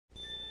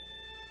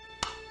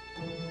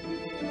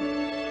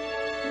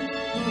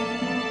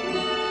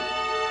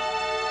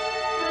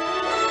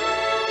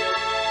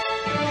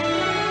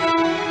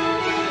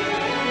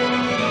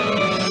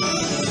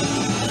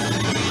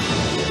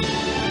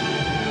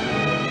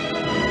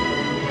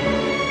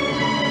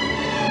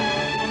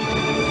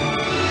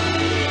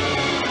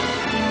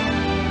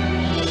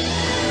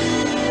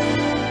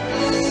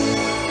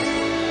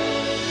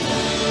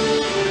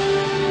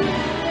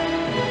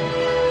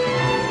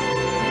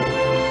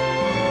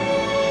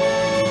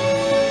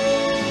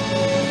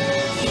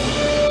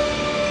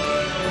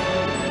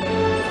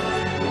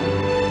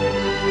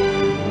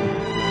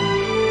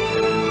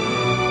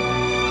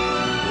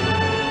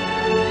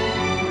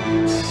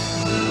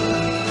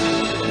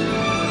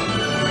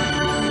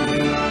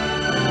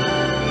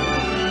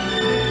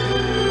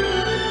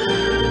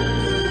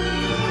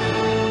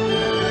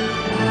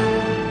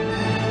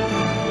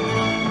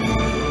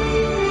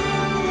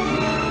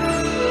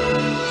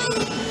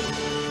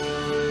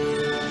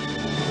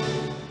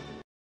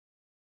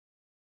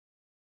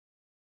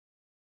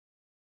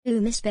Who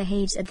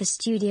misbehaves at the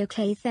Studio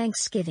K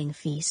Thanksgiving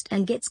feast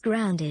and gets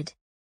grounded?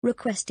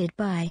 Requested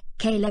by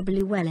Caleb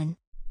Llewellyn.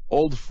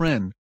 Old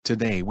friend,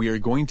 today we are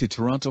going to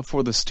Toronto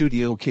for the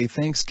Studio K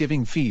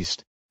Thanksgiving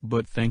feast.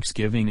 But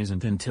Thanksgiving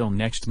isn't until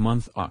next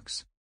month,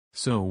 Ox.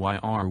 So why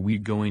are we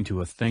going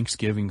to a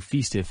Thanksgiving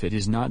feast if it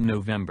is not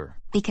November?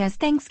 Because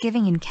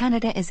Thanksgiving in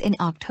Canada is in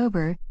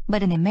October,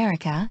 but in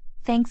America,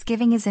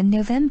 Thanksgiving is in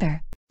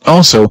November.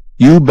 Also,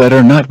 you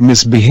better not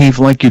misbehave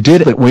like you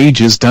did at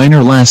Wage's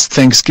Diner last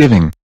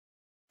Thanksgiving.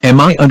 Am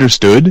I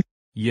understood?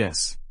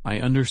 Yes,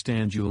 I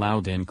understand you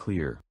loud and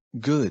clear.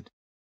 Good.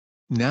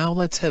 Now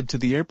let's head to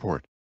the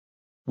airport.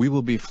 We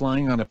will be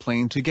flying on a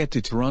plane to get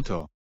to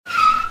Toronto.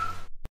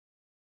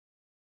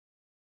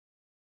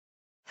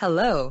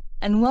 Hello,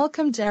 and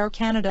welcome to Air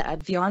Canada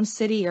at Vaughan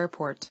City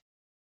Airport.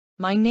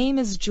 My name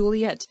is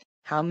Juliet.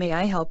 How may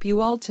I help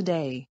you all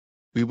today?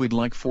 We would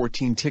like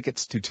 14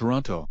 tickets to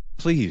Toronto,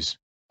 please.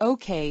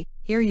 Okay,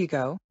 here you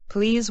go.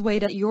 Please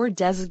wait at your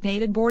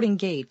designated boarding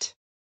gate.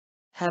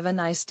 Have a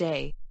nice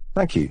day.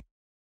 Thank you.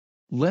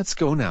 Let's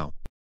go now.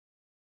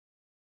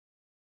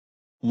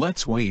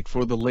 Let's wait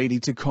for the lady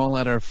to call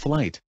out our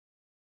flight.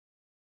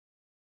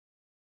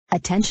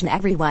 Attention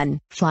everyone,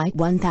 Flight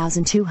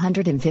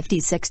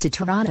 1256 to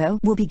Toronto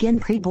will begin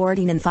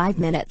pre-boarding in 5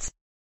 minutes.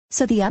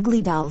 So the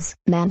ugly dolls,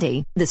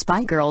 Mandy, the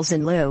Spy Girls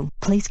and Lou,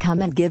 please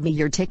come and give me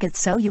your tickets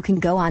so you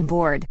can go on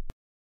board.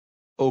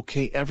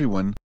 Okay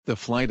everyone, the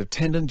flight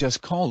attendant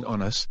just called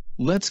on us,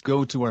 let's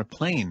go to our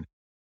plane.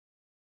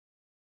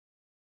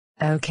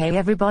 Okay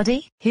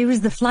everybody, here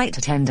is the flight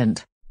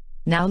attendant.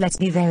 Now let's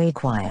be very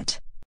quiet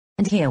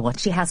and hear what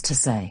she has to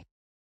say.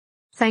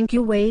 Thank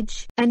you,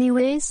 Wage.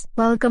 Anyways,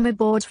 welcome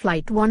aboard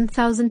Flight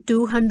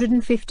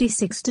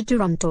 1256 to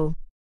Toronto.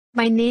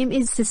 My name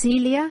is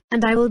Cecilia,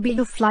 and I will be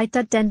your flight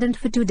attendant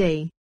for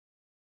today.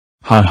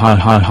 Ha ha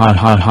ha ha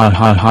ha ha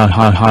ha ha ha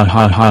ha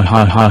ha ha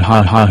ha ha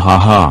ha ha ha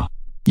ha.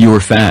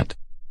 You're fat.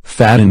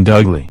 Fat and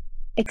ugly.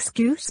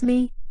 Excuse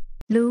me?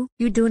 Lou,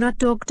 you do not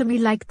talk to me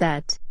like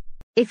that.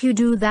 If you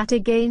do that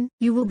again,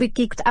 you will be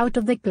kicked out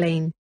of the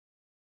plane.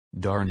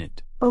 Darn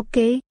it.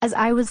 Okay, as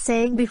I was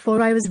saying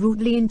before I was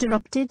rudely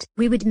interrupted,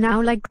 we would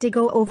now like to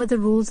go over the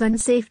rules and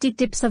safety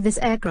tips of this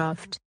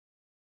aircraft.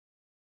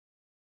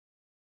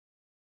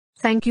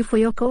 Thank you for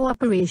your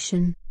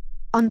cooperation.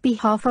 On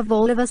behalf of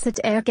all of us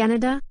at Air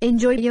Canada,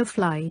 enjoy your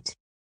flight.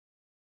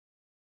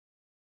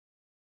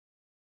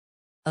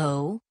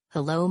 Oh,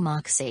 hello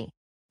Moxie.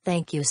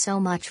 Thank you so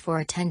much for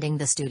attending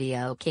the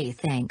Studio K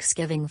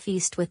Thanksgiving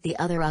feast with the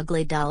other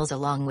ugly dolls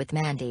along with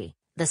Mandy,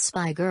 the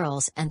Spy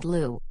Girls and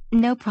Lou.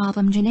 No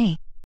problem, Janae.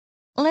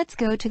 Let's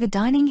go to the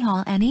dining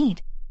hall and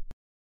eat.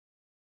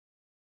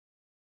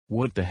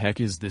 What the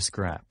heck is this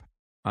crap?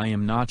 I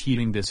am not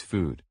eating this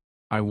food.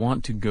 I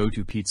want to go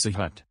to Pizza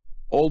Hut.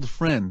 Old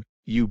friend,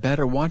 you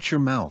better watch your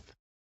mouth.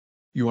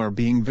 You are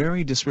being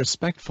very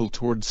disrespectful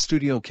towards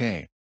Studio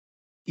K.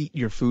 Eat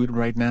your food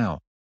right now.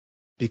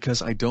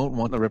 Because I don't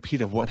want a repeat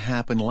of what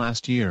happened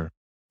last year.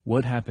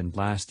 What happened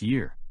last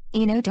year?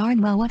 You know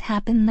darn well what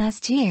happened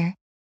last year.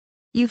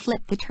 You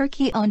flipped the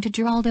turkey onto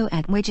Geraldo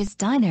at Wage's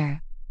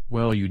Diner.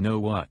 Well, you know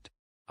what?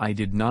 I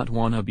did not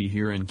want to be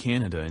here in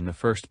Canada in the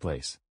first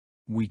place.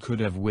 We could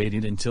have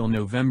waited until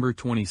November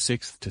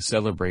 26th to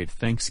celebrate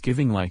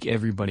Thanksgiving like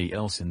everybody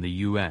else in the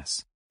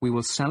US. We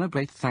will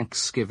celebrate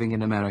Thanksgiving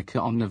in America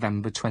on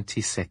November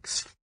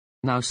 26th.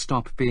 Now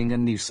stop being a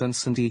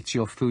nuisance and eat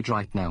your food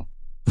right now.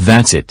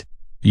 That's it.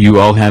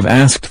 You all have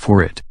asked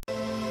for it.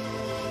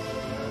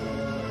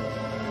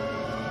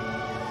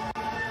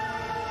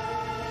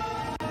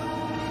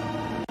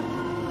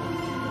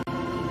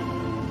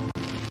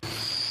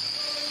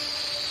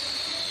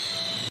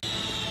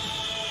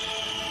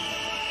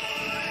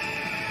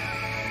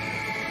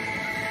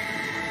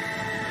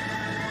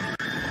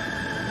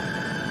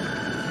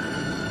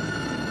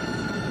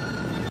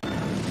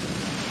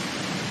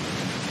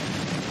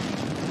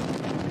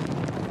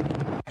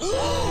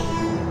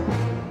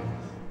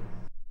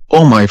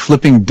 Oh my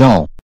flipping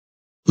doll.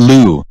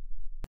 Lou.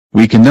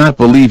 We cannot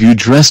believe you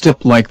dressed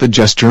up like the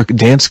Just Jerk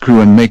dance crew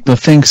and make the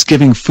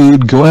Thanksgiving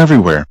food go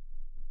everywhere.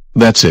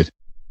 That's it.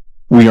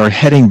 We are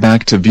heading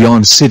back to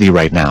Vaughan City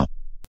right now.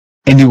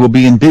 And you will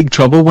be in big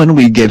trouble when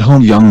we get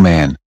home, young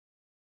man.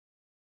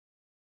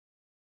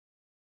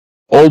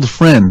 Old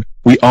friend,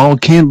 we all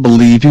can't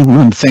believe you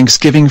ruined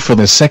Thanksgiving for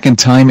the second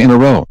time in a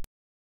row.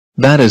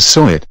 That is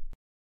so it.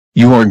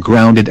 You are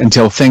grounded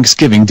until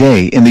Thanksgiving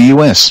Day in the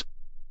US.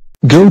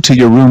 Go to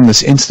your room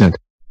this instant.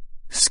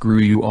 Screw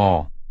you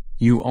all.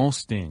 You all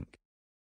stink.